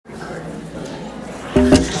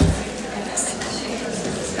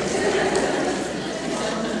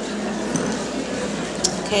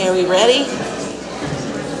Okay, are we ready?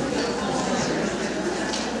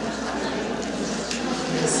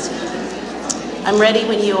 I'm ready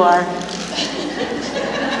when you are.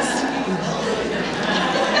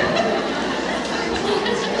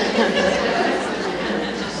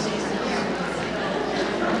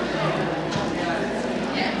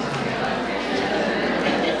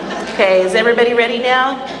 Okay, is everybody ready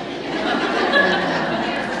now?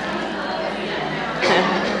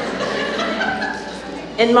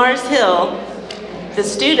 In Mars Hill, the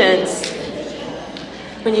students,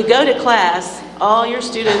 when you go to class, all your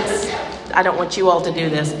students, I don't want you all to do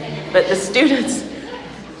this, but the students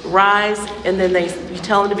rise and then you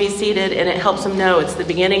tell them to be seated and it helps them know it's the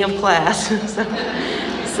beginning of class.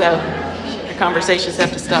 so the conversations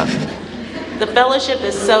have to stop. The fellowship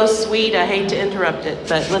is so sweet, I hate to interrupt it,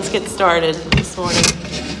 but let's get started this morning.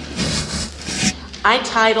 I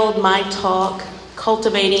titled my talk,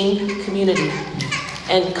 Cultivating Community.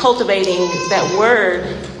 And cultivating, that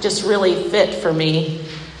word just really fit for me.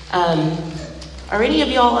 Are any of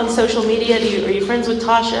y'all on social media? Are you friends with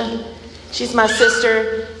Tasha? She's my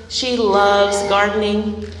sister. She loves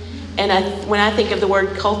gardening. And when I think of the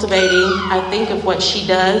word cultivating, I think of what she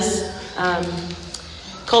does.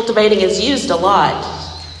 Cultivating is used a lot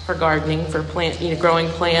for gardening, for growing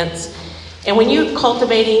plants. And when you're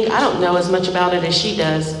cultivating, I don't know as much about it as she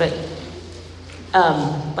does, but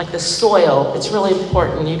like the soil, it's really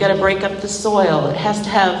important. You've got to break up the soil. It has to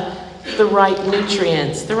have the right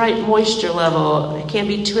nutrients, the right moisture level. It can't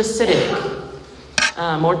be too acidic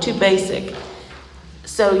or too basic.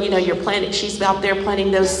 So, you're planting, she's out there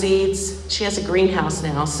planting those seeds. She has a greenhouse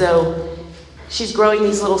now. So she's growing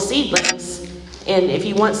these little seedlings. And if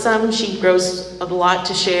you want some, she grows a lot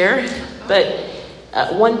to share. But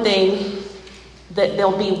one thing, that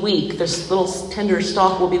they'll be weak. This little tender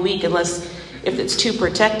stalk will be weak if it's too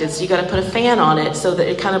protected. So you got to put a fan on it so that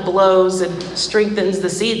it kind of blows and strengthens the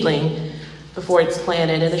seedling before it's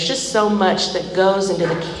planted. And there's just so much that goes into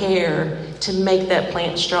the care to make that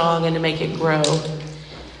plant strong and to make it grow.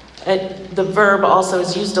 The verb also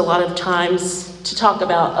is used a lot of times to talk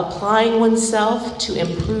about applying oneself to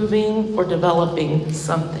improving or developing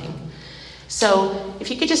something. So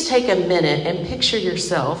if you could just take a minute and picture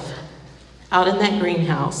yourself out in that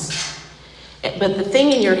greenhouse. But the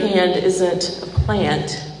thing in your hand isn't a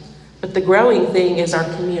plant, but the growing thing is our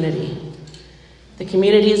community. The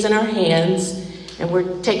community is in our hands, and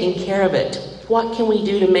we're taking care of it. What can we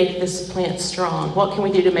do to make this plant strong? What can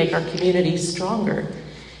we do to make our community stronger?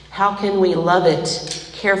 How can we love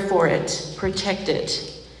it, care for it, protect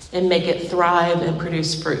it, and make it thrive and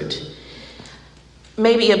produce fruit?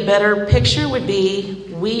 Maybe a better picture would be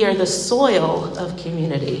we are the soil of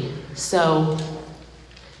community. So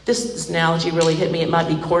this analogy really hit me. It might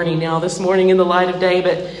be corny now this morning in the light of day,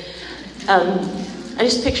 but I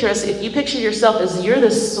just picture us, if you picture yourself as you're the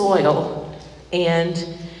soil and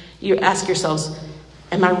you ask yourselves,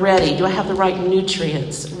 am I ready? Do I have the right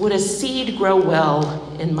nutrients? Would a seed grow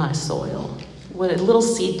well in my soil? Would a little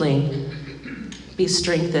seedling be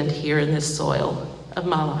strengthened here in this soil of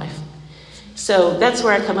my life? So that's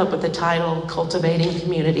where I come up with the title, Cultivating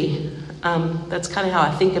Community. That's kind of how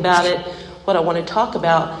I think about it. What I want to talk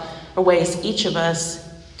about are ways each of us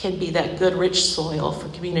can be that good, rich soil for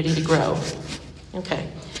community to grow.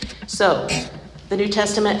 Okay, so the New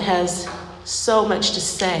Testament has so much to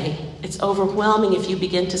say. It's overwhelming if you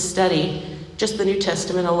begin to study just the New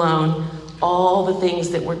Testament alone, all the things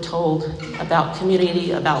that we're told about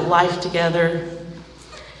community, about life together,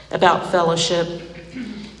 about fellowship.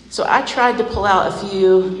 So I tried to pull out a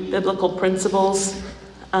few biblical principles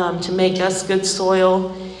to make us good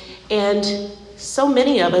soil. And so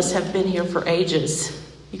many of us have been here for ages.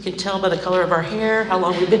 You can tell by the color of our hair how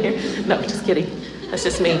long we've been here. No, just kidding. That's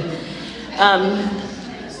just me.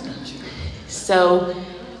 So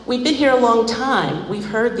we've been here a long time. We've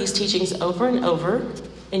heard these teachings over and over.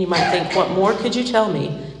 And you might think, what more could you tell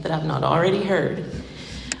me that I've not already heard?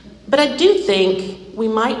 But I do think we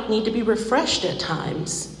might need to be refreshed at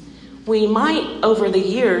times. We might, over the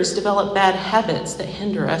years, develop bad habits that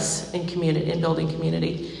hinder us in building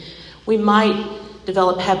community. We might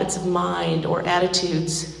develop habits of mind or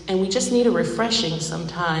attitudes, and we just need a refreshing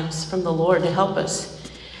sometimes from the Lord to help us.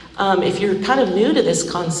 If you're kind of new to this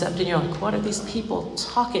concept and you're like, what are these people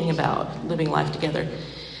talking about living life together?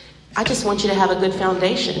 I just want you to have a good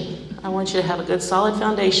foundation. I want you to have a good solid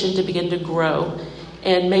foundation to begin to grow.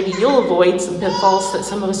 And maybe you'll avoid some pitfalls that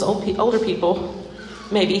some of us older people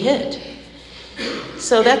maybe hit.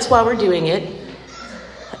 So that's why we're doing it.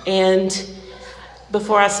 And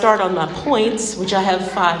before I start on my points, which I have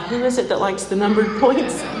 5, who is it that likes the numbered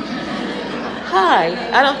points? Hi,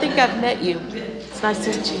 I don't think I've met you. It's nice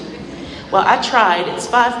to meet you. Well, I tried. It's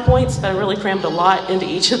 5 points, but I really crammed a lot into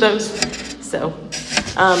each of those. So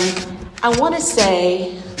I want to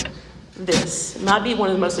say this. It might be one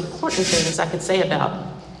of the most important things I could say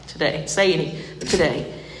about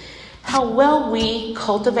today. How well we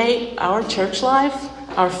cultivate our church life,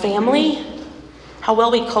 our family, how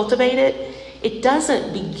well we cultivate it, it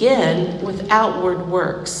doesn't begin with outward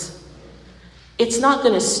works. It's not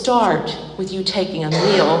going to start with you taking a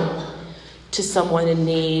meal to someone in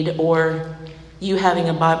need or you having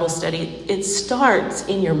a Bible study. It starts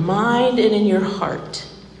in your mind and in your heart.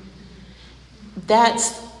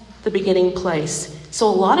 That's the beginning place. So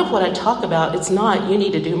a lot of what I talk about, it's not you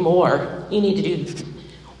need to do more. You need to do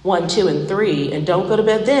 1, 2, and 3, and don't go to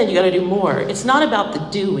bed then. You got to do more. It's not about the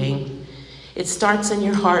doing. It starts in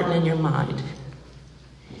your heart and in your mind.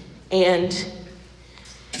 And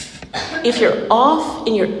if you're off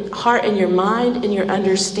in your heart and your mind and your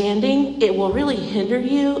understanding, it will really hinder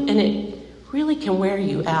you, and it really can wear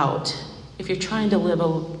you out. If you're trying to live a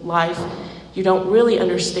life you don't really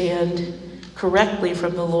understand correctly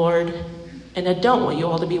from the Lord, and I don't want you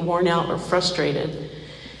all to be worn out or frustrated.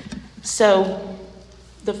 So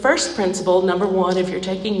the first principle, number 1, if you're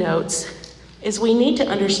taking notes, is we need to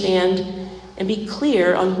understand and be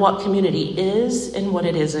clear on what community is and what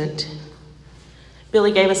it isn't.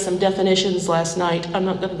 Billy gave us some definitions last night. I'm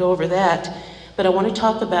not going to go over that, but I want to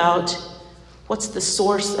talk about what's the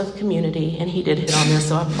source of community, and he did hit on this,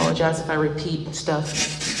 so I apologize if I repeat stuff.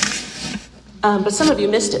 But some of you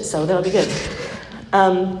missed it, so that'll be good.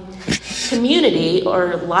 Community,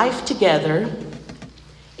 or life together,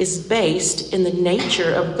 is based in the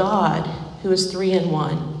nature of God, who is 3 in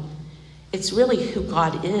 1. It's really who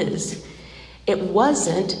God is. It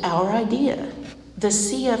wasn't our idea. The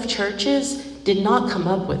CF churches did not come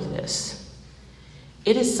up with this.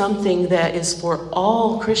 It is something that is for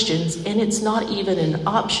all Christians, and it's not even an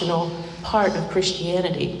optional part of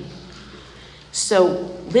Christianity.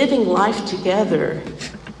 So living life together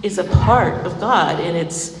is a part of God, and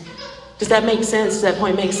does that make sense? Does that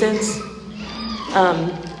point make sense?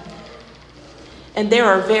 And there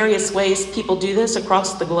are various ways people do this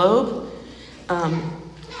across the globe.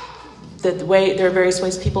 There are various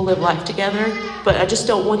ways people live life together, but I just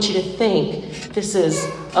don't want you to think this is,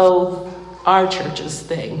 our church's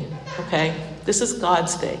thing, okay? This is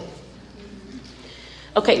God's thing.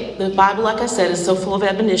 Okay, the Bible, like I said, is so full of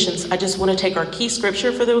admonitions. I just want to take our key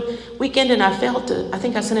scripture for the weekend, and I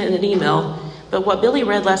think I sent it in an email, but what Billy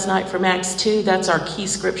read last night from Acts 2, that's our key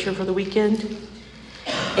scripture for the weekend.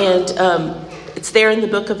 And it's there in the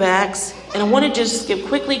book of Acts. And I want to just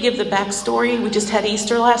quickly give the backstory. We just had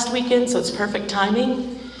Easter last weekend, so it's perfect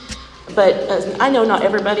timing. But I know not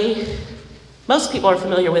everybody, most people are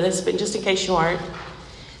familiar with this, but just in case you aren't.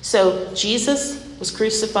 So Jesus was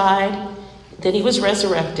crucified, then he was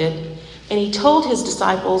resurrected, and he told his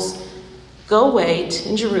disciples, go wait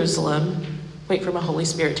in Jerusalem, wait for my Holy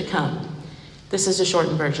Spirit to come. This is a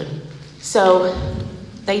shortened version. So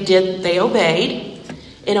they obeyed.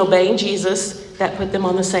 In obeying Jesus, that put them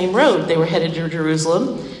on the same road. They were headed to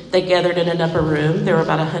Jerusalem. They gathered in an upper room. There were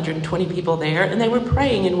about 120 people there, and they were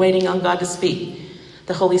praying and waiting on God to speak.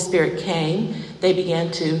 The Holy Spirit came. They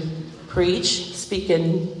began to preach, speak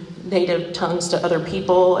in native tongues to other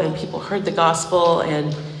people, and people heard the gospel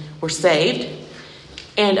and were saved.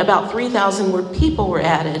 And about 3,000 people were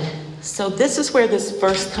added. So this is where this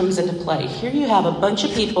verse comes into play. Here you have a bunch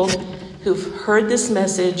of people who've heard this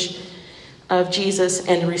message of Jesus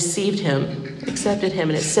and received him, accepted him.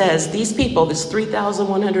 And it says, these people, this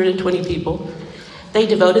 3,120 people, they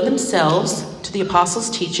devoted themselves to the apostles'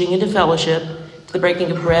 teaching and to fellowship, to the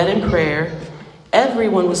breaking of bread and prayer.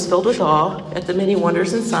 Everyone was filled with awe at the many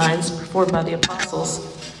wonders and signs performed by the apostles.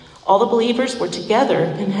 All the believers were together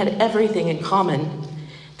and had everything in common.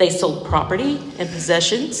 They sold property and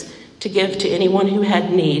possessions to give to anyone who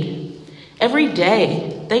had need. Every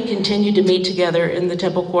day, they continued to meet together in the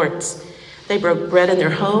temple courts. They broke bread in their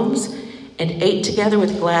homes and ate together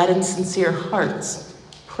with glad and sincere hearts,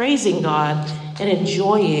 praising God and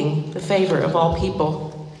enjoying the favor of all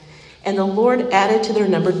people. And the Lord added to their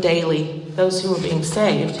number daily those who were being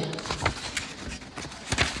saved.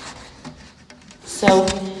 So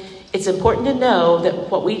it's important to know that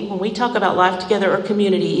when we talk about life together or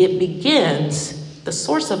community, it begins, the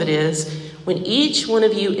source of it is when each one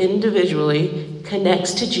of you individually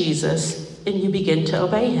connects to Jesus and you begin to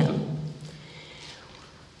obey him.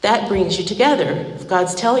 That brings you together. If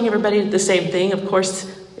God's telling everybody the same thing, of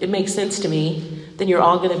course, it makes sense to me, then you're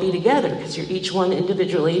all going to be together because you're each one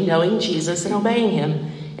individually knowing Jesus and obeying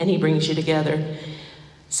him, and he brings you together.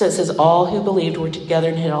 So it says all who believed were together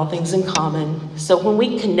and had all things in common. So when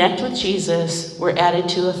we connect with Jesus, we're added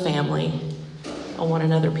to a family of one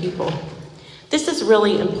another people. This is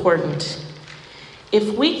really important.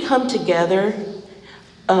 If we come together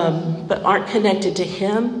but aren't connected to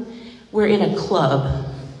him, we're in a club,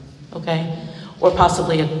 okay? Or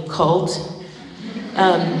possibly a cult.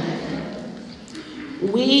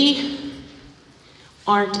 We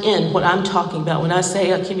aren't in what I'm talking about. When I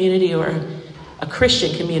say a community or a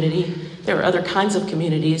Christian community, there are other kinds of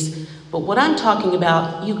communities. But what I'm talking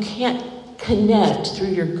about, you can't connect through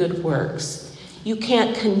your good works. You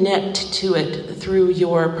can't connect to it through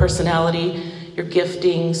your personality, your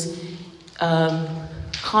giftings,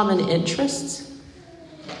 common interests.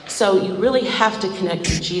 So you really have to connect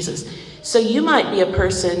with Jesus. So you might be a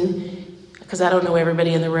person, because I don't know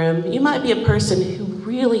everybody in the room, you might be a person who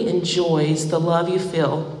really enjoys the love you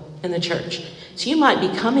feel in the church. So you might be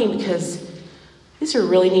coming because these are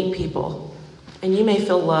really neat people, and you may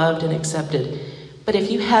feel loved and accepted. But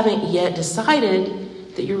if you haven't yet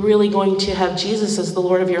decided that you're really going to have Jesus as the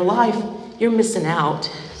Lord of your life, you're missing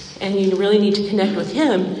out. And you really need to connect with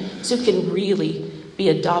him so you can really be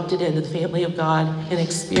adopted into the family of God and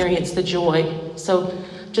experience the joy. So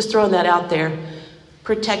just throwing that out there.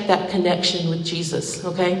 Protect that connection with Jesus,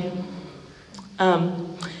 okay?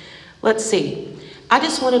 Let's see. I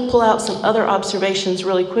just want to pull out some other observations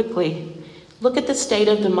really quickly. Look at the state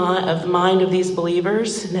of the mind of these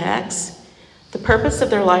believers in Acts. The purpose of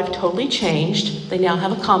their life totally changed. They now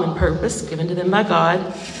have a common purpose given to them by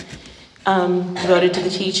God. Devoted to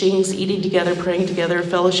the teachings, eating together, praying together,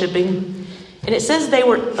 fellowshipping. And it says I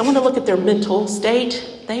want to look at their mental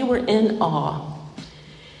state. They were in awe.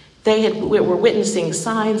 They were witnessing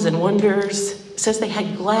signs and wonders. It says they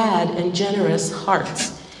had glad and generous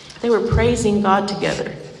hearts. They were praising God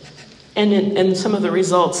together. And in some of the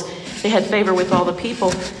results, they had favor with all the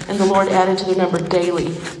people, and the Lord added to their number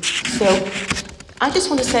daily. So I just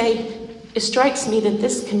want to say, it strikes me that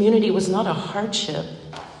this community was not a hardship.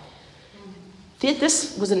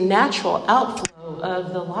 This was a natural outflow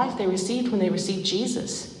of the life they received when they received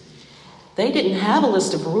Jesus. They didn't have a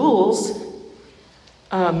list of rules.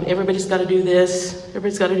 Everybody's got to do this.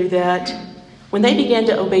 Everybody's got to do that. When they began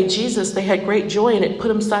to obey Jesus, they had great joy in it, put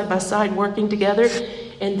them side by side, working together,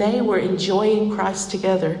 and they were enjoying Christ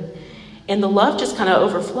together. And the love just kind of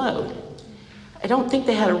overflowed. I don't think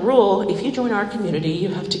they had a rule. If you join our community, you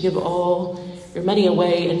have to give all your money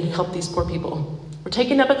away and help these poor people. We're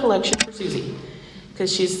taking up a collection for Susie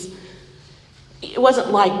because it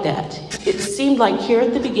wasn't like that. It seemed like here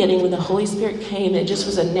at the beginning when the Holy Spirit came, it just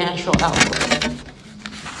was a natural outflow.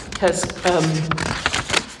 Because,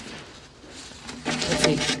 let's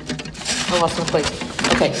see, I lost my place.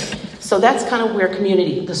 Okay, so that's kind of where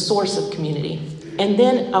community, the source of community. And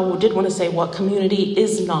then I did want to say what community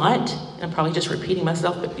is not. I'm probably just repeating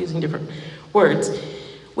myself, but using different words.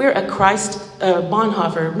 We're a Christ,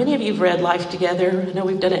 Bonhoeffer. Many of you have read Life Together. I know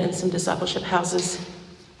we've done it in some discipleship houses.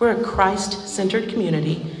 We're a Christ-centered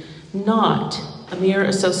community, not a mere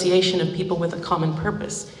association of people with a common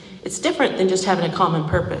purpose. It's different than just having a common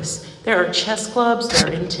purpose. There are chess clubs, there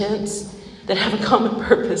are intents that have a common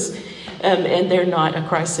purpose, and they're not a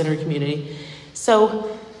Christ-centered community.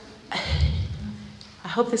 So I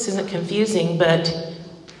hope this isn't confusing, but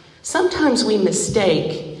sometimes we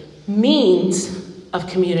mistake means of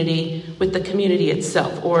community with the community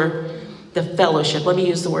itself, or the fellowship. Let me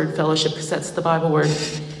use the word fellowship because that's the Bible word.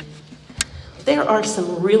 There are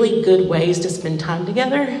some really good ways to spend time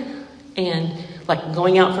together, and like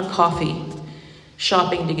going out for coffee,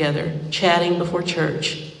 shopping together, chatting before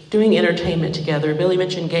church, doing entertainment together. Billy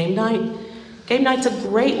mentioned game night. Game night's a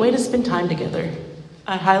great way to spend time together.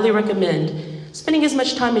 I highly recommend spending as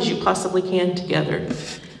much time as you possibly can together.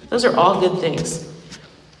 Those are all good things.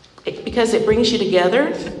 Because it brings you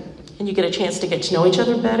together and you get a chance to get to know each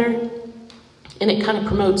other better, and it kind of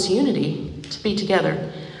promotes unity to be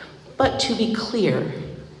together. But to be clear,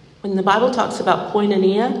 when the Bible talks about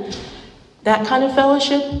koinonia, that kind of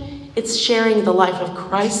fellowship, it's sharing the life of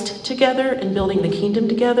Christ together and building the kingdom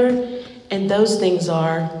together. And those things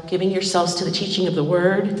are giving yourselves to the teaching of the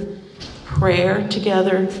word, prayer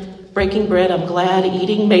together, breaking bread. I'm glad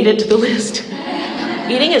eating made it to the list.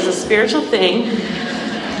 Eating is a spiritual thing,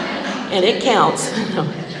 and it counts.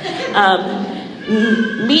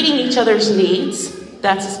 Meeting each other's needs,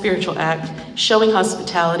 that's a spiritual act. Showing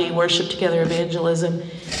hospitality, worship together, evangelism,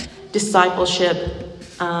 discipleship,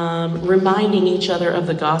 reminding each other of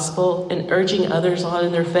the gospel and urging others on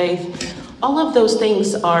in their faith. All of those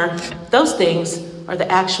things are the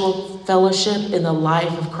actual fellowship in the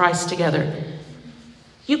life of Christ together.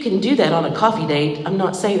 You can do that on a coffee date. I'm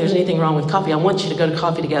not saying there's anything wrong with coffee. I want you to go to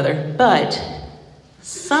coffee together. But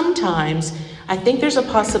sometimes I think there's a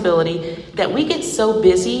possibility that we get so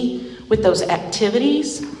busy with those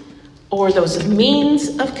activities or those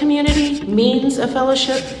means of community, means of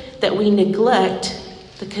fellowship, that we neglect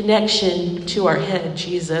the connection to our head,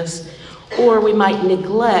 Jesus. Or we might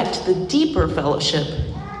neglect the deeper fellowship,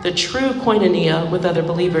 the true koinonia with other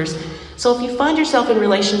believers. So if you find yourself in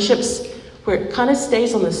relationships where it kind of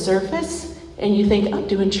stays on the surface and you think, I'm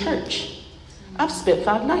doing church. I've spent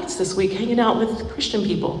 5 nights this week hanging out with Christian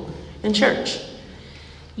people in church.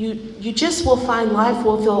 You just will find life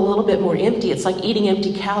will feel a little bit more empty. It's like eating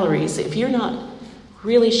empty calories. If you're not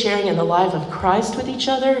really sharing in the life of Christ with each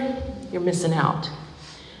other, you're missing out.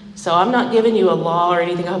 So I'm not giving you a law or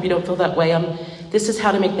anything. I hope you don't feel that way. This is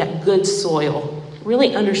how to make that good soil.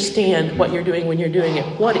 Really understand what you're doing when you're doing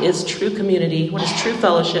it. What is true community? What is true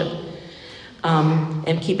fellowship?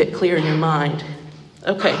 And keep it clear in your mind.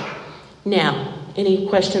 Okay. Now, any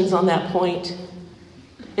questions on that point?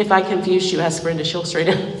 If I confuse you, ask Brenda. She'll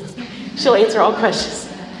she'll answer all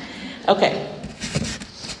questions. Okay.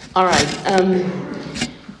 All right.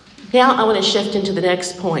 Now I want to shift into the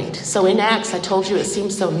next point. So in Acts, I told you it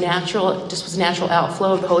seems so natural. It just was natural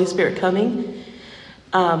outflow of the Holy Spirit coming.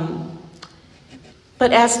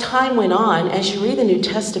 But as time went on, as you read the New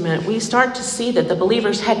Testament, we start to see that the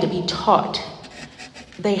believers had to be taught.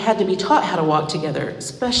 They had to be taught how to walk together,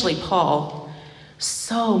 especially Paul.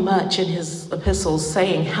 So much in his epistles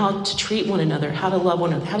saying how to treat one another, how to love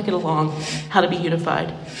one another, how to get along, how to be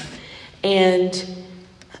unified. And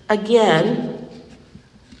again,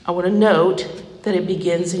 I want to note that it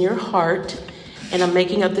begins in your heart, and I'm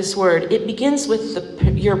making up this word. It begins with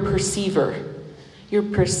your perceiver, your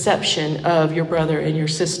perception of your brother and your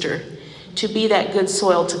sister. To be that good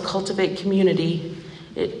soil, to cultivate community,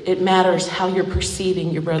 it matters how you're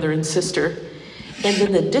perceiving your brother and sister. And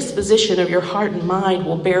then the disposition of your heart and mind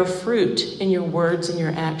will bear fruit in your words and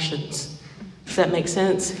your actions. Does that make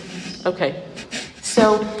sense? Okay.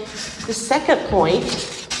 So the second point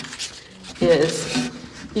is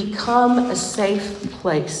become a safe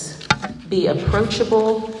place. Be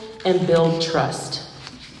approachable and build trust.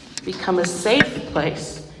 Become a safe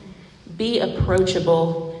place. Be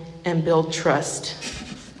approachable and build trust.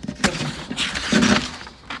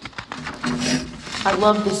 I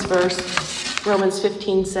love this verse. Romans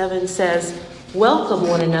 15:7 says, welcome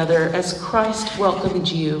one another as Christ welcomed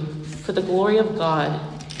you for the glory of God.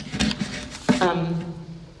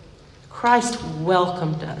 Christ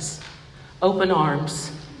welcomed us, open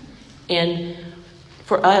arms. And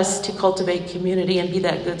for us to cultivate community and be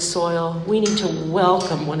that good soil, we need to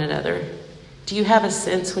welcome one another. Do you have a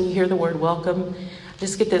sense when you hear the word welcome?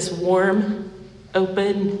 Just get this warm,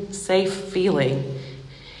 open, safe feeling.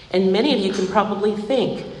 And many of you can probably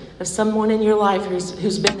think of someone in your life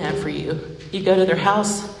who's been that for you. You go to their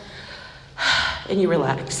house and you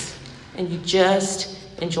relax and you just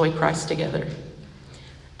enjoy Christ together.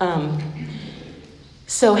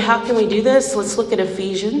 So how can we do this? Let's look at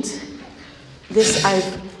Ephesians.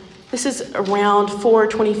 This is around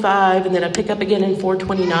 4:25, and then I pick up again in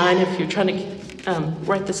 4:29 if you're trying to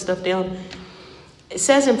write this stuff down. It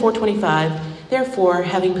says in 4:25, therefore,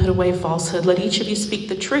 having put away falsehood, let each of you speak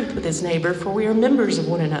the truth with his neighbor, for we are members of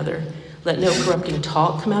one another. Let no corrupting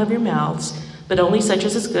talk come out of your mouths, but only such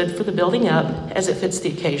as is good for the building up, as it fits the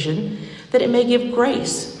occasion, that it may give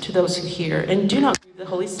grace to those who hear. And do not grieve the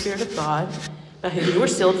Holy Spirit of God, by whom you were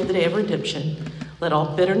sealed for the day of redemption. Let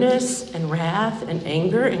all bitterness and wrath and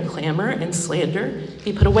anger and clamor and slander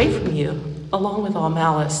be put away from you, along with all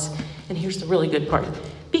malice. And here's the really good part.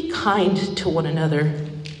 Be kind to one another,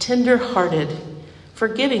 tender-hearted,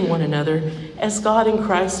 forgiving one another, as God in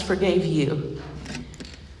Christ forgave you.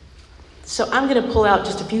 So I'm going to pull out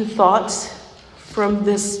just a few thoughts from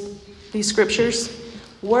these scriptures.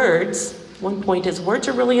 Words, one point is words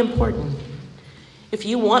are really important. If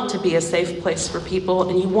you want to be a safe place for people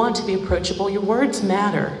and you want to be approachable, your words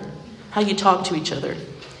matter, how you talk to each other.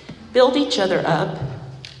 Build each other up.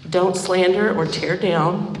 Don't slander or tear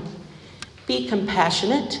down. Be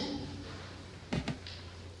compassionate.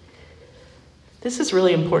 This is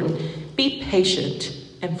really important. Be patient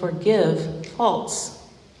and forgive faults.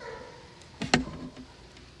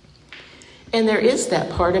 And there is that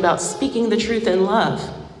part about speaking the truth in love.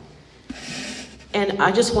 And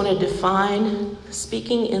I just want to define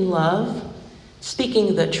speaking in love,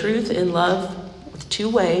 speaking the truth in love with 2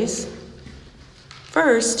 ways.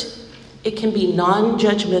 First, it can be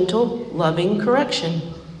non-judgmental, loving correction.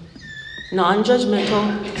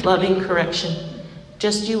 Non-judgmental, loving correction.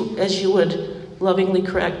 Just as you would lovingly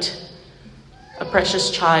correct a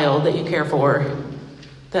precious child that you care for.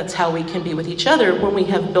 That's how we can be with each other when we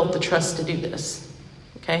have built the trust to do this.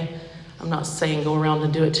 Okay? I'm not saying go around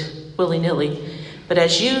and do it willy-nilly. But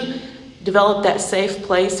as you develop that safe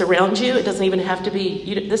place around you, it doesn't even have to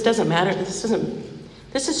be, this doesn't matter. This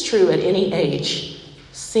is true at any age.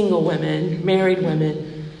 Single women, married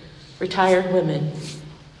women, retired women.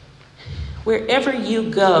 Wherever you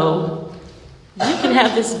go, you can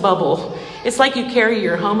have this bubble. It's like you carry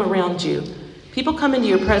your home around you. People come into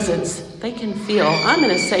your presence, they can feel, I'm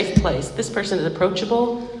in a safe place. This person is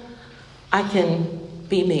approachable. I can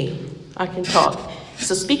be me. I can talk.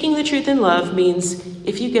 So speaking the truth in love means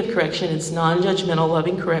if you give correction, it's non-judgmental,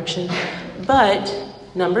 loving correction. But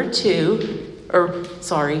number two,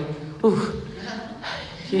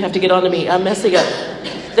 you have to get on to me. I'm messing up.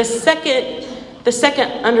 The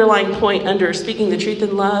second underlying point under speaking the truth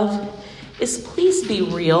in love is please be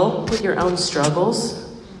real with your own struggles.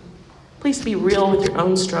 Please be real with your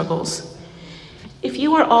own struggles. If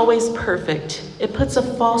you are always perfect, it puts a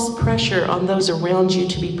false pressure on those around you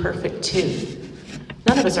to be perfect too.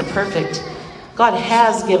 None of us are perfect. God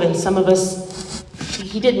has given some of us,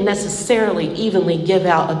 he didn't necessarily evenly give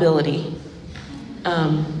out ability.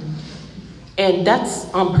 And that's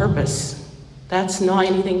on purpose. That's not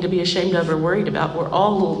anything to be ashamed of or worried about. We're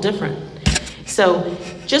all a little different. So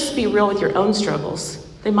just be real with your own struggles.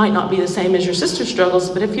 They might not be the same as your sister's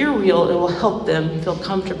struggles, but if you're real, it will help them feel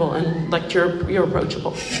comfortable and like you're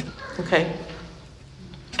approachable. Okay?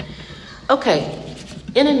 Okay,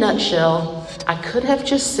 in a nutshell, I could have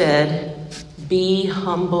just said, be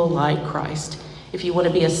humble like Christ. If you want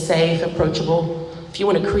to be a safe, approachable, if you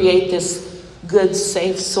want to create this good,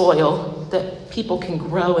 safe soil that people can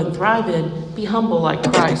grow and thrive in, be humble like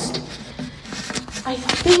Christ. I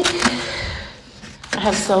think I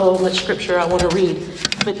have so much scripture I want to read,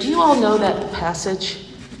 but do you all know that passage?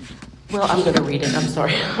 Well, I'm going to read it. I'm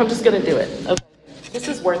sorry. I'm just going to do it. Okay. This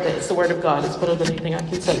is worth it. It's the word of God. It's better than anything I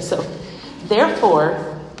can say. So,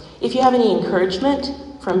 therefore, if you have any encouragement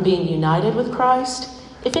from being united with Christ,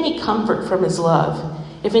 if any comfort from his love,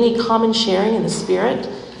 if any common sharing in the Spirit,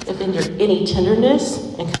 if any tenderness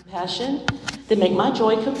and compassion, then make my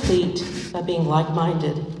joy complete by being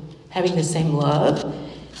like-minded, having the same love,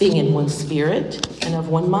 being in one spirit and of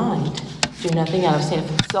one mind. Do nothing out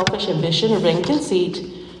of selfish ambition or vain conceit.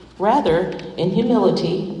 Rather, in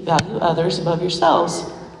humility, value others above yourselves,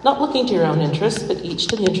 not looking to your own interests, but each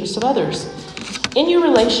to the interests of others. In your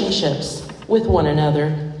relationships with one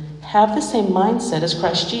another, have the same mindset as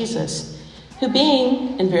Christ Jesus, who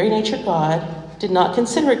being in very nature God, did not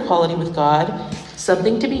consider equality with God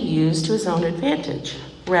something to be used to his own advantage.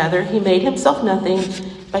 Rather, he made himself nothing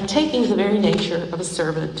by taking the very nature of a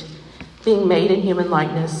servant, being made in human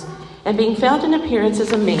likeness, and being found in appearance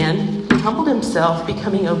as a man, he humbled himself,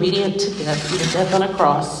 becoming obedient to death, even death on a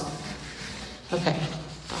cross. Okay,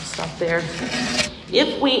 I'll stop there.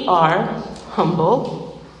 If we are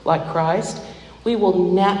humble, like Christ, we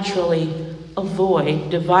will naturally avoid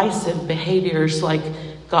divisive behaviors like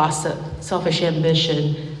gossip, selfish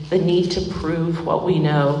ambition, the need to prove what we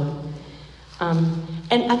know.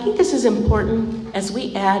 And I think this is important as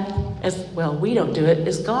we add, we don't do it,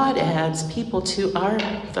 as God adds people to our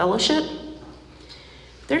fellowship.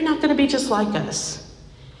 They're not going to be just like us.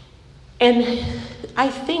 And I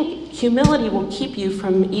think humility will keep you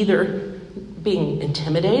from either being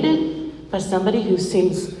intimidated by somebody who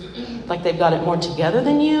seems like they've got it more together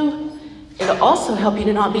than you. It'll also help you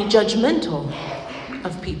to not be judgmental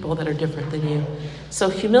of people that are different than you. So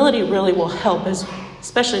humility really will help,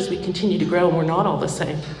 especially as we continue to grow and we're not all the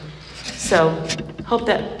same. So hope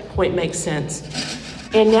that point makes sense.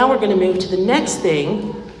 And now we're going to move to the next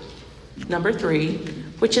thing, number 3,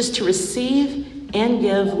 which is to receive and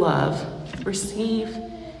give love. Receive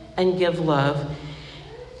and give love.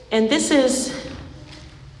 And this is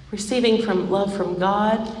receiving love from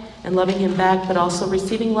God and loving him back, but also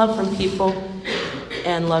receiving love from people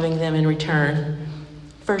and loving them in return.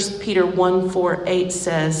 1 Peter 1:4-8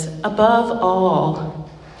 says, above all,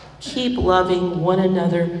 keep loving one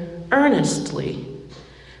another earnestly,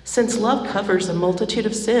 since love covers a multitude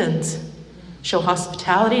of sins. Show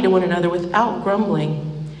hospitality to one another without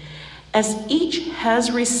grumbling. As each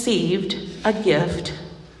has received a gift,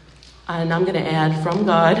 and I'm going to add from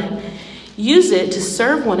God, use it to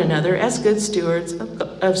serve one another as good stewards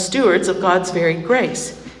of God's varied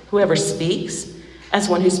grace. Whoever speaks, as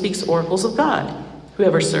one who speaks oracles of God.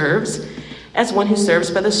 Whoever serves, as one who serves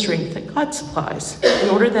by the strength that God supplies, in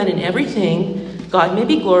order that in everything God may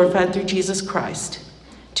be glorified through Jesus Christ.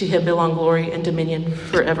 To him belong glory and dominion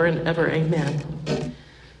forever and ever. Amen.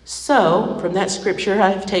 So, from that scripture, I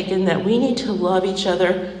have taken that we need to love each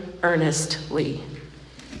other earnestly.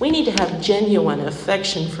 We need to have genuine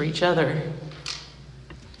affection for each other.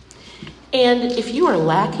 And if you are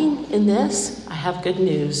lacking in this, I have good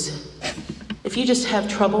news. If you just have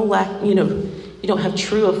trouble, you don't have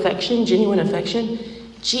true affection, genuine affection,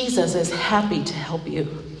 Jesus is happy to help you.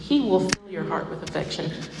 He will fill your heart with affection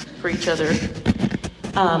for each other.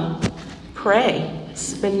 Pray.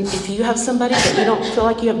 If you have somebody that you don't feel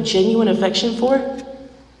like you have genuine affection for,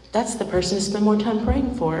 that's the person to spend more time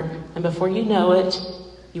praying for. And before you know it,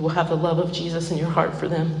 you will have the love of Jesus in your heart for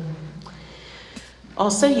them.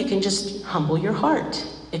 Also, you can just humble your heart.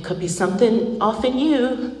 It could be something off in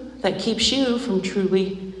you that keeps you from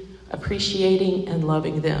truly appreciating and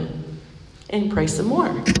loving them. And pray some more.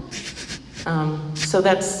 So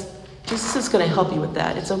Jesus is going to help you with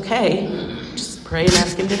that. It's okay. Just pray and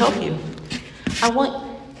ask him to help you. I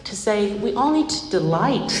want to say we all need to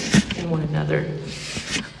delight in one another.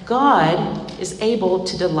 God is able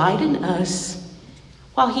to delight in us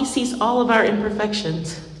while he sees all of our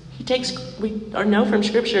imperfections. We know from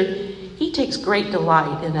Scripture, he takes great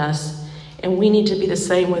delight in us, and we need to be the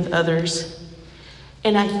same with others.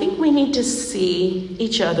 And I think we need to see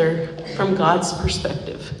each other from God's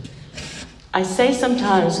perspective. I say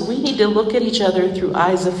sometimes we need to look at each other through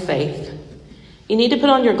eyes of faith. You need to put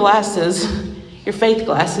on your glasses, your faith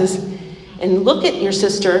glasses, and look at your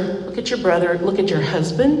sister, look at your brother, look at your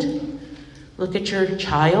husband, look at your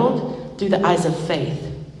child through the eyes of faith.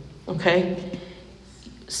 Okay?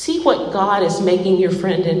 See what God is making your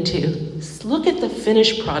friend into. Look at the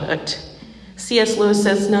finished product. C.S. Lewis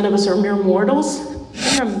says none of us are mere mortals.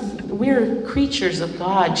 We're creatures of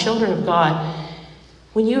God, children of God.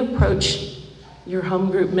 When you approach your home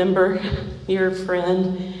group member, your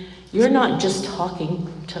friend, you're not just talking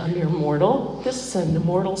to a mere mortal. This is an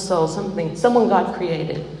immortal soul, someone God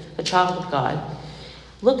created, a child of God.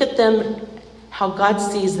 Look at them, how God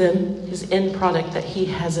sees them, his end product that he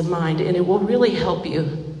has in mind, and it will really help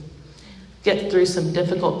you get through some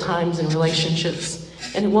difficult times in relationships,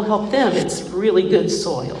 and it will help them. It's really good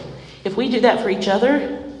soil. If we do that for each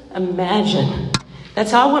other, imagine. That's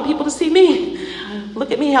how I want people to see me.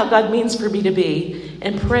 Look at me, how God means for me to be,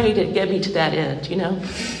 and pray to get me to that end,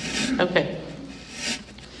 Okay.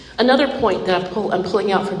 Another point that I'm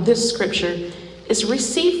pulling out from this scripture is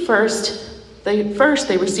receive first. They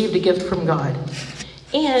received a gift from God,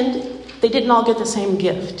 and they didn't all get the same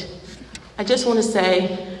gift. I just want to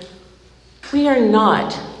say, we are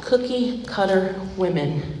not cookie cutter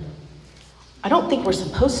women. I don't think we're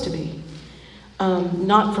supposed to be.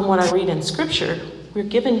 Not from what I read in Scripture. We're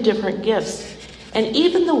given different gifts. And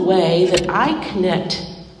even the way that I connect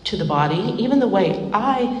to the body, even the way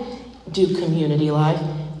I do community life,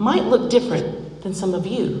 might look different than some of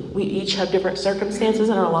you. We each have different circumstances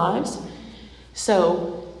in our lives.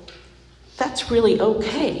 So that's really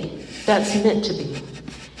okay. That's meant to be.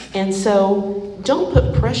 And so don't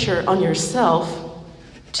put pressure on yourself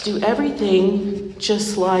to do everything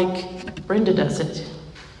just like Brenda does it.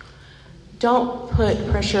 Don't put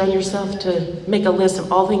pressure on yourself to make a list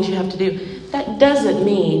of all things you have to do. That doesn't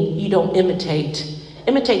mean you don't imitate.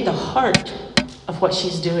 Imitate the heart of what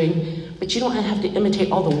she's doing, but you don't have to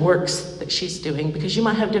imitate all the works that she's doing because you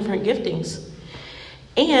might have different giftings.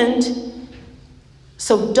 And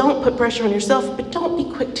so don't put pressure on yourself, but don't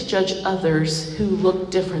be quick to judge others who look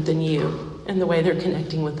different than you in the way they're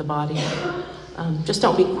connecting with the body. Just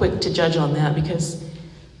don't be quick to judge on that because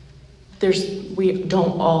we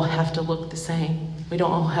don't all have to look the same. We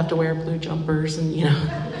don't all have to wear blue jumpers and,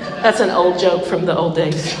 that's an old joke from the old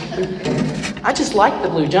days. I just liked the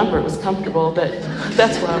blue jumper. It was comfortable, but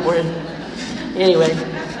that's what I'm wearing. Anyway,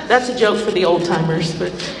 that's a joke for the old timers,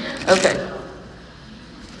 but okay.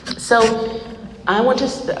 So I want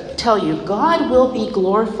to tell you, God will be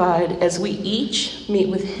glorified as we each meet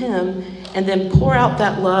with him and then pour out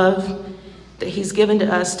that love that he's given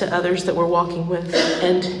to us to others that we're walking with.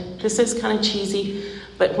 And this is kind of cheesy,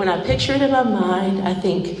 but when I picture it in my mind, I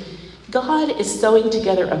think God is sewing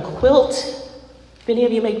together a quilt. Have any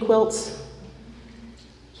of you made quilts?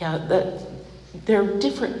 Yeah, they're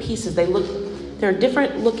different pieces. They're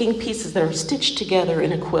different looking pieces that are stitched together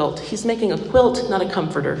in a quilt. He's making a quilt, not a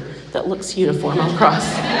comforter, that looks uniform across.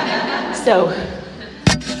 So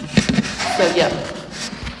yeah.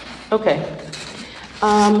 Okay.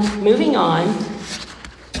 Moving on.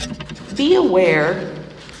 Be aware.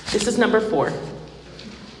 This is number 4.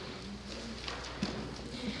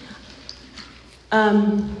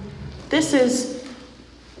 This is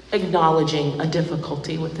acknowledging a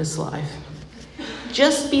difficulty with this life.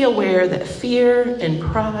 Just be aware that fear and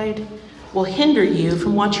pride will hinder you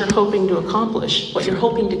from what you're hoping to accomplish, what you're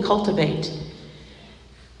hoping to cultivate.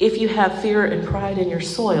 If you have fear and pride in your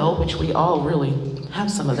soil, which we all really have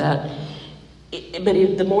some of that.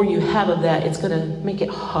 The more you have of that, it's going to make it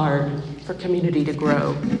hard for community to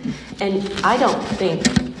grow. And I don't think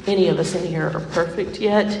any of us in here are perfect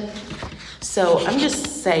yet. So I'm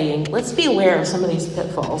just saying, let's be aware of some of these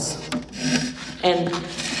pitfalls. And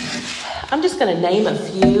I'm just going to name a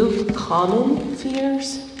few common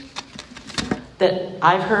fears that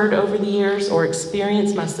I've heard over the years or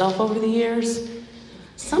experienced myself over the years.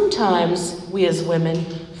 Sometimes we as women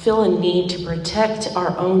feel a need to protect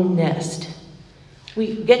our own nest.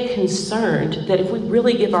 We get concerned that if we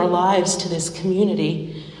really give our lives to this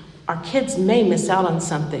community, our kids may miss out on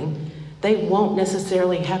something. They won't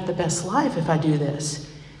necessarily have the best life if I do this.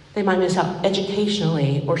 They might miss out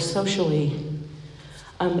educationally or socially.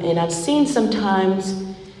 And I've seen sometimes,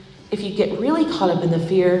 if you get really caught up in the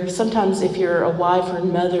fear, sometimes if you're a wife or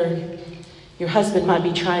mother, your husband might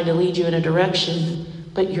be trying to lead you in a direction,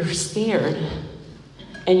 but you're scared.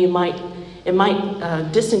 And it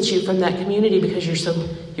might distance you from that community because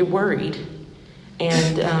you're worried.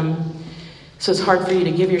 And so it's hard for you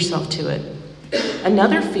to give yourself to it.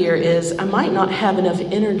 Another fear is I might not have enough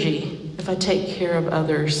energy if I take care of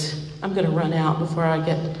others. I'm going to run out before I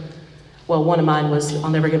get, one of mine was I'll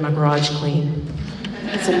never get my garage clean.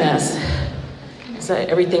 It's a mess. So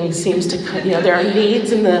everything seems to, there are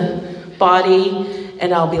needs in the body,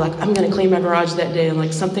 and I'll be like, I'm going to clean my garage that day, and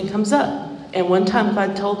like something comes up. And one time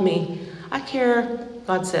God told me,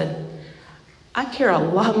 God said, I care a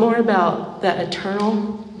lot more about that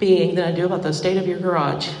eternal being than I do about the state of your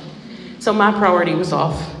garage. So my priority was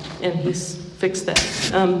off, and he's fixed that.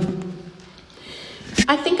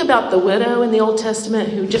 I think about the widow in the Old Testament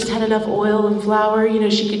who just had enough oil and flour.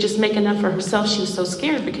 She could just make enough for herself. She was so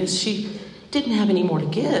scared because she didn't have any more to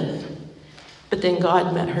give. But then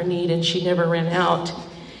God met her need, and she never ran out.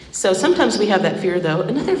 So sometimes we have that fear, though.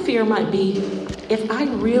 Another fear might be, if I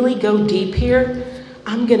really go deep here,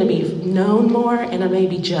 I'm going to be known more, and I may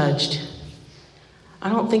be judged. I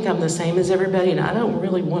don't think I'm the same as everybody, and I don't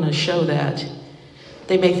really want to show that.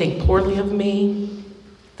 They may think poorly of me.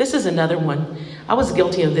 This is another one. I was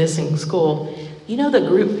guilty of this in school. The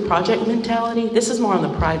group project mentality? This is more on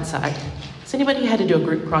the pride side. Has anybody had to do a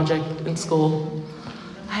group project in school?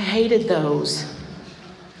 I hated those.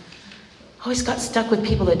 I always got stuck with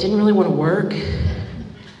people that didn't really want to work.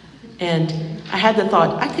 And I had the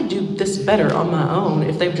thought, I could do this better on my own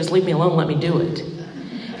if they would just leave me alone and let me do it.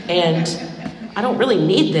 And I don't really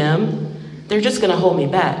need them. They're just going to hold me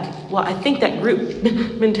back. Well, I think that group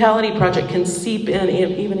mentality project can seep in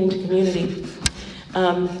even into community.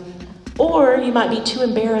 Or you might be too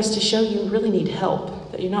embarrassed to show you really need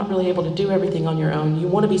help, that you're not really able to do everything on your own. You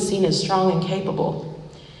want to be seen as strong and capable.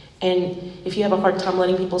 And if you have a hard time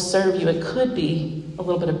letting people serve you, it could be a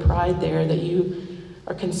little bit of pride there that you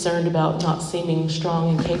are concerned about not seeming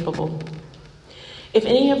strong and capable. If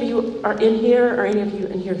any of you are in here, or any of you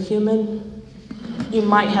in here human, you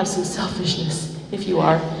might have some selfishness if you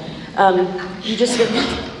are. You just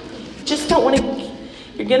don't want to,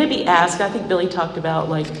 you're going to be asked. I think Billy talked about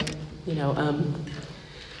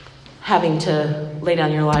having to lay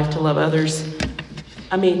down your life to love others.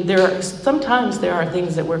 Sometimes there are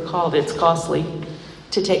things that we're called, it's costly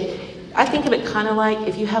to take. I think of it kind of like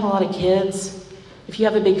if you have a lot of kids, if you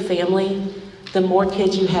have a big family, the more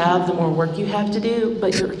kids you have, the more work you have to do,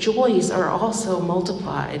 but your joys are also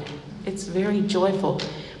multiplied. It's very joyful.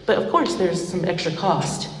 But of course, there's some extra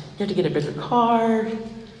cost. You have to get a bigger car,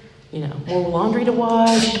 more laundry to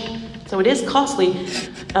wash. So it is costly.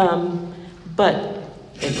 But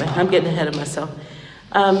anyway, I'm getting ahead of myself.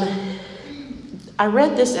 I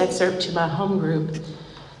read this excerpt to my home group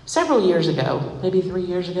several years ago, maybe 3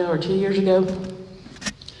 years ago or 2 years ago.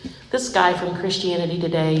 This guy from Christianity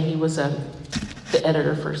Today, he was the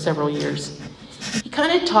editor for several years. He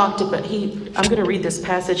kind of talked about, I'm going to read this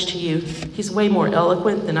passage to you. He's way more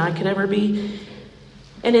eloquent than I could ever be.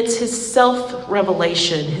 And it's his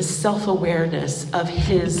self-revelation, his self-awareness of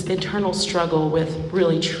his internal struggle with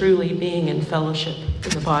really, truly being in fellowship in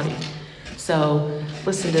the body. So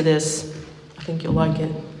listen to this. I think you'll like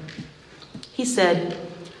it. He said,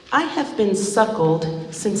 I have been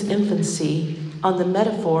suckled since infancy on the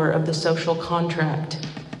metaphor of the social contract.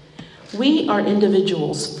 We are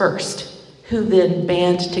individuals first, who then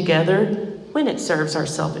band together when it serves our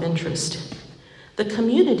self-interest. The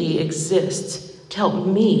community exists to help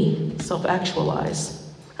me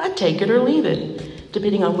self-actualize. I take it or leave it,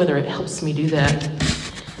 depending on whether it helps me do that.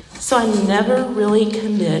 So I never really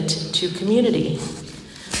commit to community.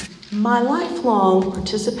 My lifelong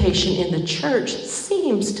participation in the church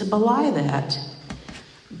seems to belie that.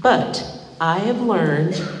 But I have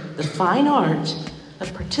learned the fine art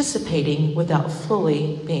of participating without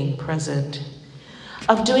fully being present.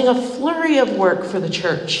 of doing a flurry of work for the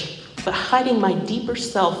church, but hiding my deeper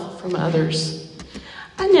self from others.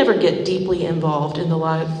 I never get deeply involved in the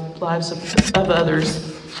lives of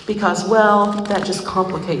others because, well, that just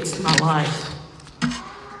complicates my life.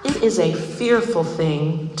 It is a fearful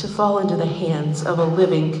thing to fall into the hands of a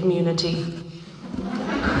living community.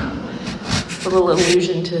 A little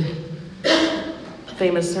allusion to a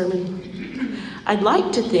famous sermon. I'd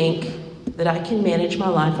like to think that I can manage my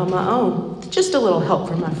life on my own, with just a little help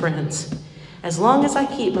from my friends, as long as I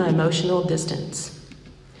keep my emotional distance.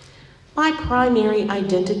 My primary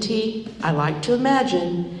identity, I like to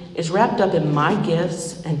imagine, is wrapped up in my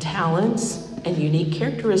gifts and talents and unique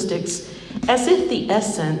characteristics, as if the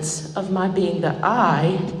essence of my being the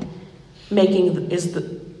I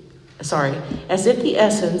as if the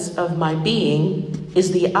essence of my being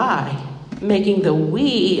is the I, making the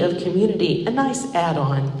we of community a nice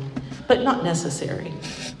add-on, but not necessary.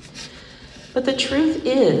 But the truth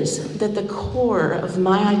is that the core of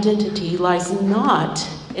my identity lies not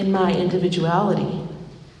in my individuality.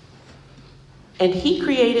 And he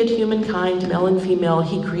created humankind, male and female,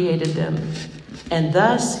 he created them. And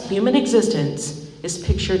thus, human existence is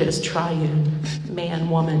pictured as triune, man,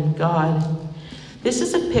 woman, God. This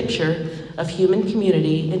is a picture of human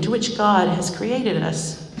community into which God has created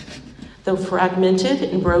us. Though fragmented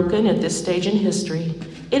and broken at this stage in history,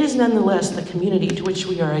 it is nonetheless the community to which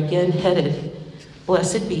we are again headed.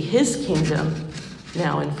 Blessed be his kingdom,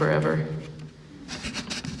 now and forever.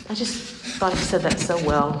 I just thought he said that so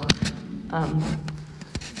well.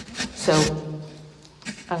 So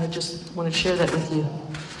I just want to share that with you.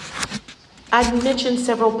 I've mentioned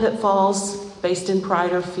several pitfalls based in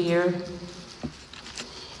pride or fear.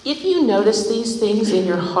 If you notice these things in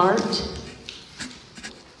your heart,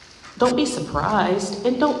 don't be surprised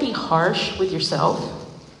and don't be harsh with yourself.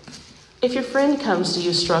 If your friend comes to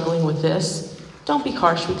you struggling with this, don't be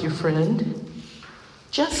harsh with your friend.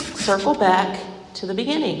 Just circle back to the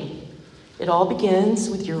beginning. It all begins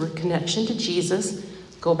with your connection to Jesus.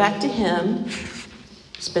 Go back to him.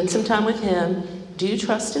 Spend some time with him. Do you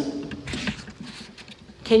trust him?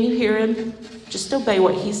 Can you hear him? Just obey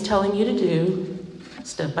what he's telling you to do,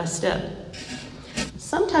 step by step.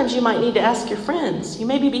 Sometimes you might need to ask your friends. You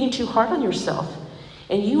may be being too hard on yourself,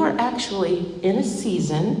 and you are actually in a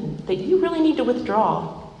season that you really need to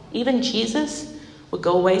withdraw. Even Jesus would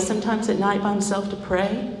go away sometimes at night by himself to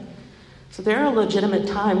pray. So there are legitimate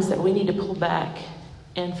times that we need to pull back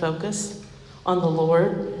and focus on the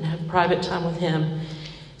Lord and have private time with him.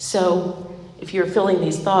 So if you're feeling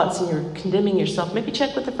these thoughts and you're condemning yourself, maybe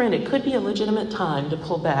check with a friend. It could be a legitimate time to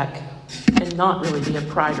pull back and not really be a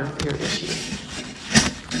pride or fear issue.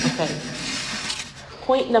 Okay.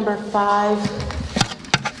 Point number 5.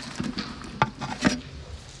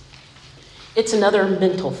 It's another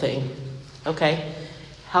mental thing. Okay.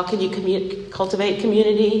 How can you cultivate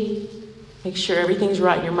community? Make sure everything's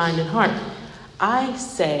right in your mind and heart. I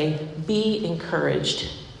say be encouraged.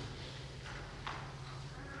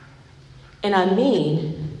 And I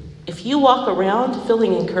mean, if you walk around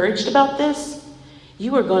feeling encouraged about this,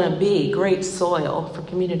 you are going to be great soil for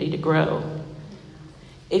community to grow.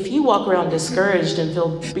 If you walk around discouraged and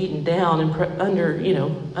feel beaten down and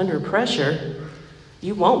under pressure,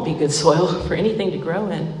 you won't be good soil for anything to grow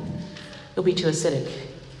in. You'll be too acidic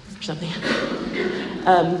or something.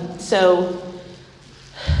 So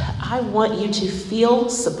I want you to feel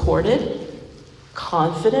supported,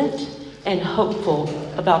 confident, and hopeful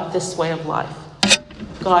about this way of life.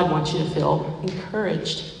 God wants you to feel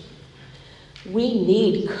encouraged. We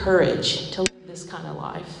need courage to live this kind of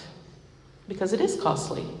life because it is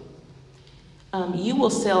costly.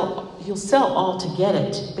 You'll sell all to get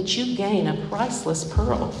it, but you gain a priceless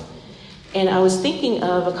pearl. And I was thinking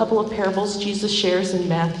of a couple of parables Jesus shares in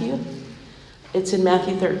Matthew. It's in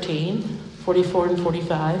Matthew 13, 44 and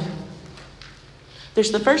 45.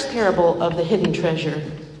 There's the first parable of the hidden treasure.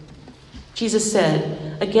 Jesus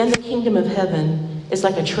said, "Again, the kingdom of heaven is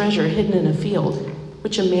like a treasure hidden in a field,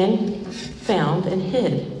 which a man found and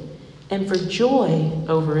hid. And for joy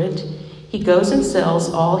over it, he goes and sells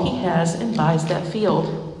all he has and buys that field."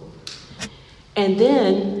 And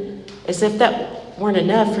then, as if that weren't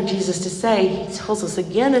enough for Jesus to say, he tells us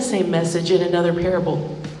again the same message in another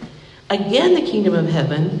parable. "Again, the kingdom of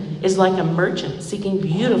heaven is like a merchant seeking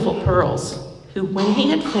beautiful pearls, who, when he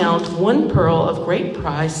had found one pearl of great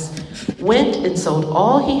price, went and sold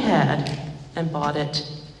all he had and bought it."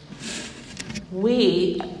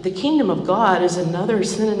 The kingdom of God is another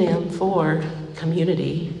synonym for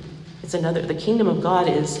community. The kingdom of God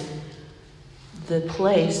is the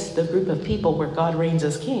place, the group of people where God reigns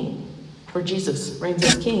as king, where Jesus reigns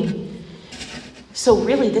as king. So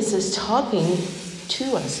really this is talking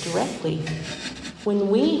to us directly. When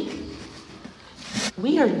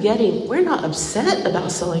we're not upset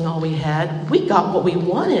about selling all we had. We got what we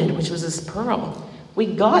wanted, which was this pearl. We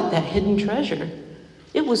got that hidden treasure.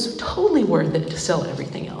 It was totally worth it to sell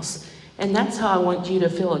everything else. And that's how I want you to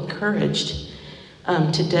feel encouraged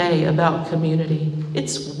today about community.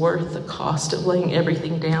 It's worth the cost of laying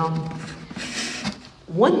everything down.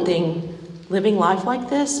 One thing living life like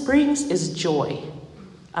this brings is joy.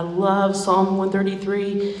 I love Psalm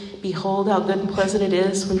 133. Behold how good and pleasant it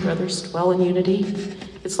is when brothers dwell in unity.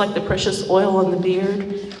 It's like the precious oil on the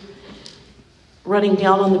beard, running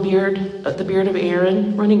down on the beard of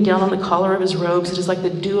Aaron, running down on the collar of his robes. It is like the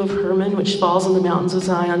dew of Hermon, which falls on the mountains of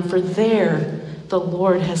Zion. For there the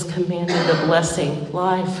Lord has commanded a blessing,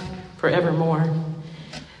 life forevermore.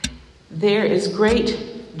 There is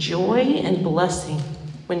great joy and blessing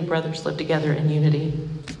when brothers live together in unity.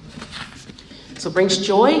 So it brings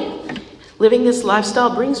joy. Living this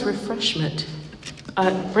lifestyle brings refreshment.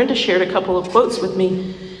 Brenda shared a couple of quotes with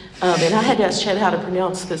me, and I had to ask Chad how to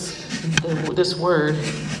pronounce this word,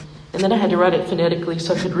 and then I had to write it phonetically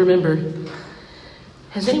so I could remember.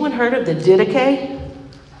 Has anyone heard of the Didache?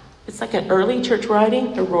 It's like an early church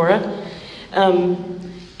writing, Aurora.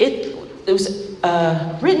 It was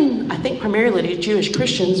written, I think, primarily to Jewish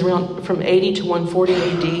Christians around from 80 to 140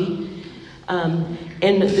 AD.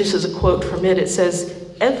 And this is a quote from it. It says,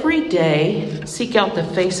 "Every day seek out the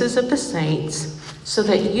faces of the saints so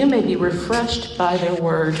that you may be refreshed by their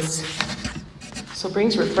words." So it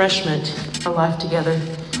brings refreshment, our life together.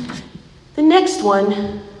 The next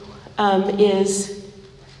one is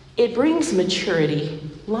it brings maturity.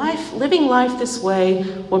 Living life this way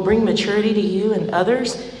will bring maturity to you and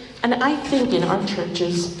others. And I think in our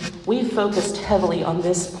churches, we've focused heavily on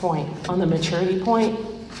this point, on the maturity point.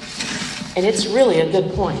 And it's really a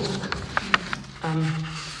good point.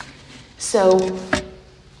 So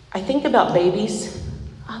I think about babies.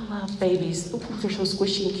 I love babies. Ooh, they're so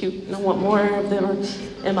squishy and cute, and I want more of them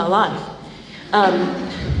in my life.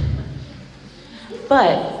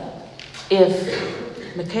 But if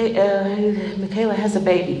Michaela has a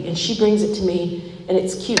baby and she brings it to me and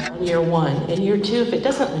it's cute on year 1, and year 2, if it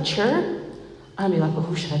doesn't mature, I'll be like, well,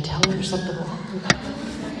 who should I tell her or something?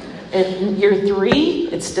 And year 3,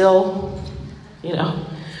 it's still,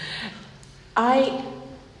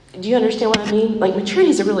 do you understand what I mean? Like, maturity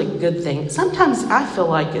is a really good thing. Sometimes I feel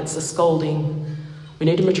like it's a scolding. We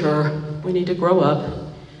need to mature. We need to grow up.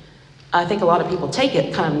 I think a lot of people take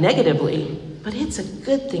it kind of negatively, but it's a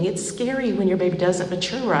good thing. It's scary when your baby doesn't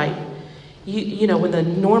mature right. When the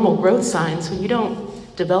normal growth signs, when you don't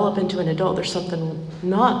develop into an adult, there's something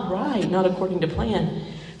not right, not according to plan.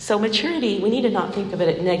 So maturity, we need to not think of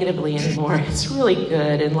it negatively anymore. It's really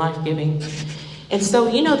good and life-giving. And so,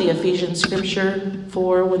 the Ephesians scripture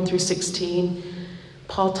 4:1-16,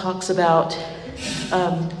 Paul talks about,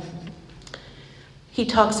 I'm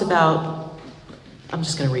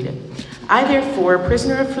just going to read it. "I, therefore, a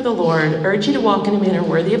prisoner for the Lord, urge you to walk in a manner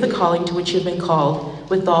worthy of the calling to which you have been called,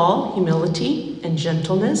 with all humility and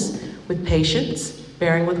gentleness, with patience,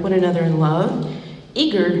 bearing with one another in love,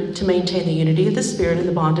 eager to maintain the unity of the Spirit in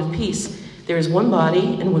the bond of peace. There is one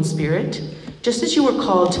body and one Spirit, just as you were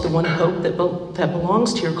called to the one hope that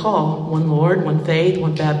belongs to your call, one Lord, one faith,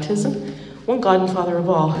 one baptism, one God and Father of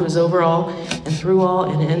all, who is over all and through all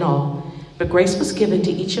and in all. But grace was given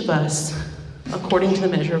to each of us according to the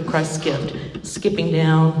measure of Christ's gift." Skipping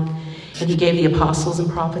down, "And he gave the apostles and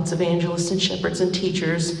prophets, evangelists and shepherds and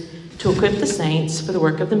teachers to equip the saints for the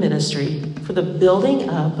work of the ministry, for the building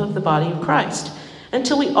up of the body of Christ,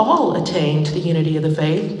 until we all attain to the unity of the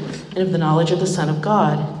faith and of the knowledge of the Son of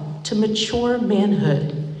God, to mature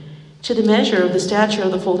manhood, to the measure of the stature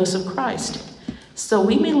of the fullness of Christ. So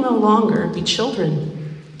we may no longer be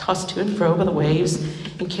children, tossed to and fro by the waves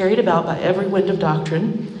and carried about by every wind of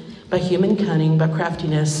doctrine, by human cunning, by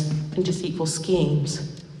craftiness and deceitful schemes.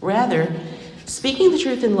 Rather, speaking the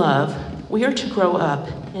truth in love, we are to grow up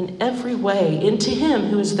in every way into him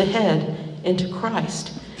who is the head, into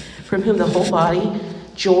Christ, from whom the whole body,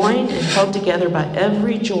 joined and held together by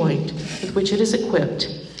every joint with which it is equipped,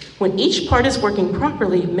 when each part is working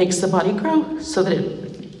properly, makes the body grow so that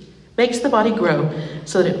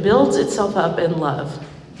it builds itself up in love."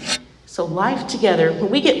 So life together, when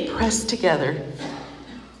we get pressed together,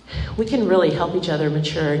 we can really help each other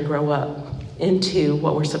mature and grow up into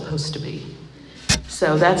what we're supposed to be.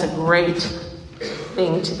 So that's a great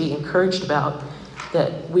thing to be encouraged about,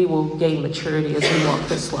 that we will gain maturity as we walk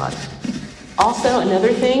this life. Also,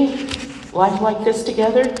 another thing, life like this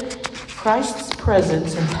together, Christ's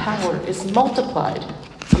presence and power is multiplied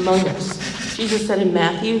among us. Jesus said in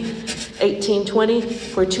Matthew 18:20,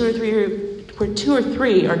 where two or Where 2 or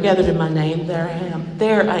 3 are gathered in my name, there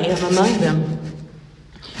I am among them.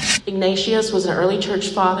 Ignatius was an early church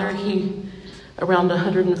father. He, around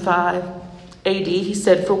 105 AD, he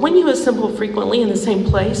said, "For when you assemble frequently in the same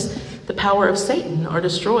place, the power of Satan are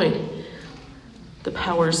destroyed. The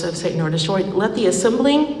powers of Satan are destroyed. Let the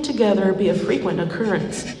assembling together be a frequent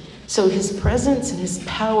occurrence." So his presence and his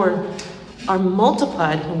power are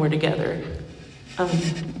multiplied when we're together.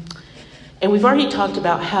 And we've already talked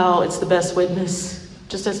about how it's the best witness.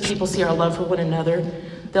 Just as people see our love for one another,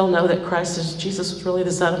 they'll know that Jesus was really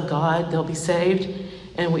the Son of God. They'll be saved.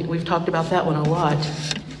 And we've talked about that one a lot.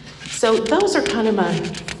 So those are kind of my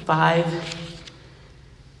 5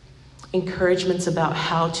 encouragements about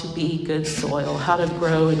how to be good soil, how to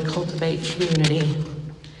grow and cultivate community.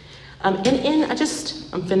 I'm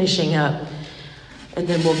finishing up, and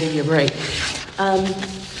then we'll give you a break.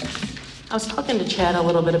 I was talking to Chad a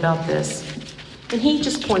little bit about this, and he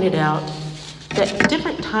just pointed out that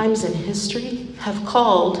different times in history have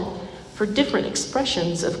called for different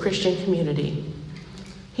expressions of Christian community.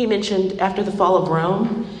 He mentioned after the fall of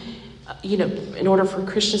Rome, in order for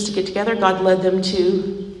Christians to get together, God led them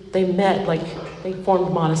they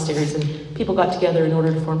formed monasteries, and people got together in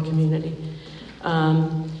order to form community.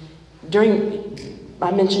 I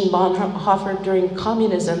mentioned Bonhoeffer, during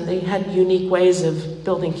communism, they had unique ways of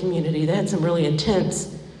building community. They had some really intense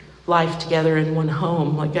life together in one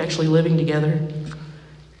home, like actually living together.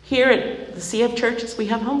 Here at the CF churches, we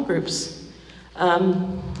have home groups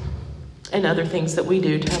and other things that we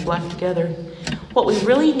do to have life together. What we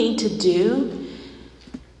really need to do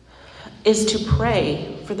is to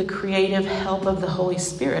pray for the creative help of the Holy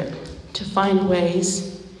Spirit to find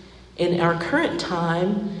ways in our current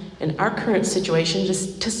time, in our current situation,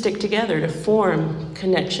 just to stick together, to form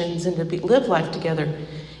connections and to live life together.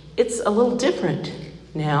 It's a little different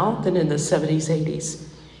now than in the 70s, 80s.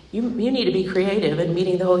 You need to be creative in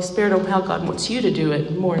meeting the Holy Spirit on how God wants you to do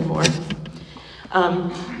it more and more.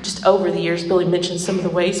 Just over the years, Billy mentioned some of the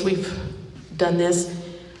ways we've done this,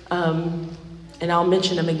 and I'll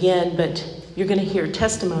mention them again, but you're going to hear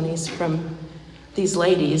testimonies from these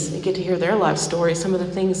ladies and get to hear their life stories, some of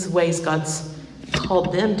the ways God's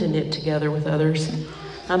called them to knit together with others.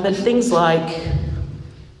 But things like,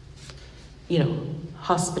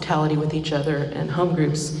 hospitality with each other and home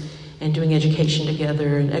groups and doing education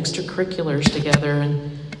together and extracurriculars together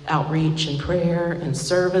and outreach and prayer and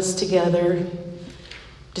service together,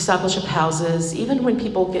 discipleship houses. Even when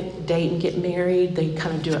people date and get married, they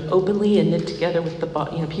kind of do it openly and knit together with the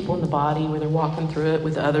people in the body where they're walking through it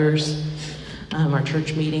with others. Our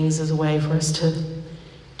church meetings is a way for us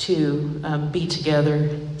to be together.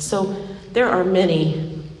 So there are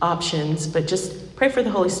many options, but just pray for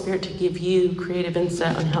the Holy Spirit to give you creative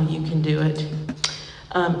insight on how you can do it.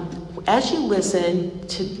 As you listen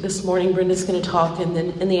to this morning, Brenda's going to talk, and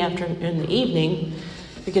then in the evening,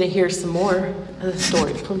 you're going to hear some more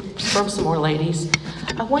stories from some more ladies.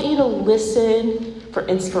 I want you to listen for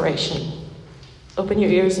inspiration. Open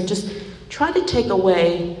your ears and just try to take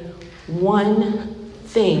away one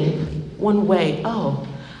thing, one way. Oh,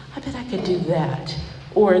 I bet I could do that.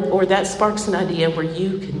 Or that sparks an idea where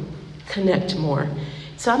you can connect more.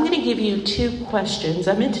 So I'm going to give you 2 questions.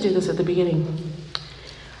 I meant to do this at the beginning.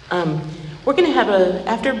 We're going to have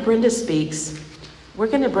after Brenda speaks, we're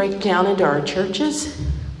going to break down into our churches.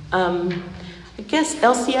 I guess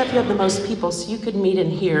LCF, you have the most people, so you could meet in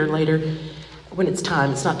here later when it's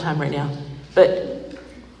time. It's not time right now. But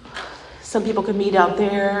some people can meet out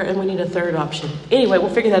there, and we need a third option. Anyway, we'll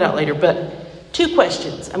figure that out later. But 2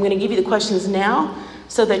 questions. I'm going to give you the questions now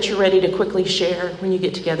so that you're ready to quickly share when you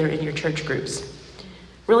get together in your church groups.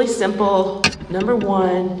 Really simple. Number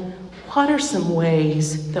 1, what are some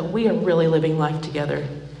ways that we are really living life together?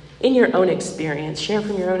 In your own experience. Share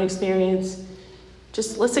from your own experience.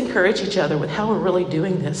 Just let's encourage each other with how we're really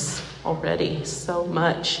doing this already so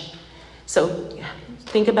much. So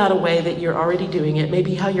think about a way that you're already doing it,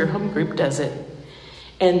 maybe how your home group does it,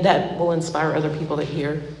 and that will inspire other people to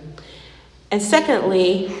hear. And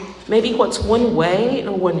secondly, maybe what's one way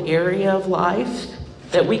or one area of life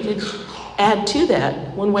that we could add to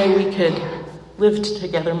that, one way we could live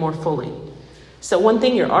together more fully. So one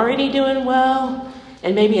thing you're already doing well,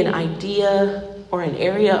 and maybe an idea or an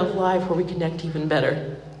area of life where we connect even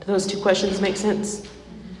better. Do those 2 questions make sense?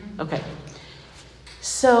 Okay.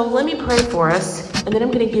 So let me pray for us, and then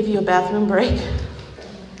I'm going to give you a bathroom break.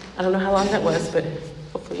 I don't know how long that was, but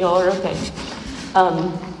hopefully y'all are okay.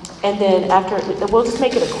 And then after, we'll just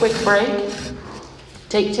make it a quick break,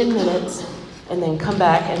 take 10 minutes, and then come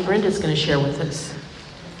back, and Brenda's going to share with us.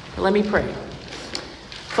 Let me pray.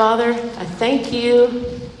 Father, I thank you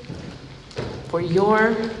for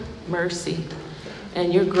your mercy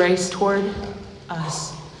and your grace toward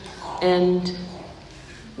us. And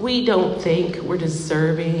we don't think we're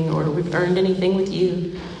deserving or we've earned anything with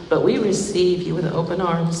you, but we receive you with open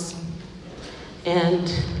arms.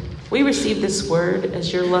 And we receive this word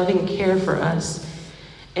as your loving care for us.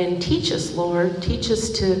 And teach us, Lord, teach us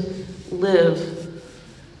to live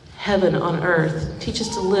heaven on earth. Teach us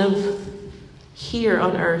to live here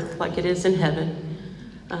on earth like it is in heaven,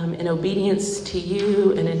 in obedience to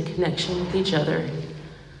you and in connection with each other.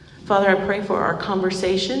 Father, I pray for our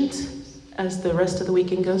conversations as the rest of the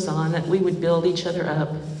weekend goes on, that we would build each other up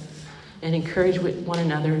and encourage one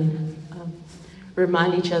another and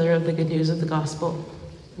remind each other of the good news of the gospel.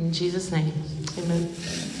 In Jesus' name, amen.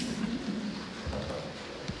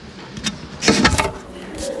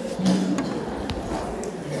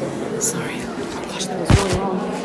 Sorry. Gosh, that was really wrong.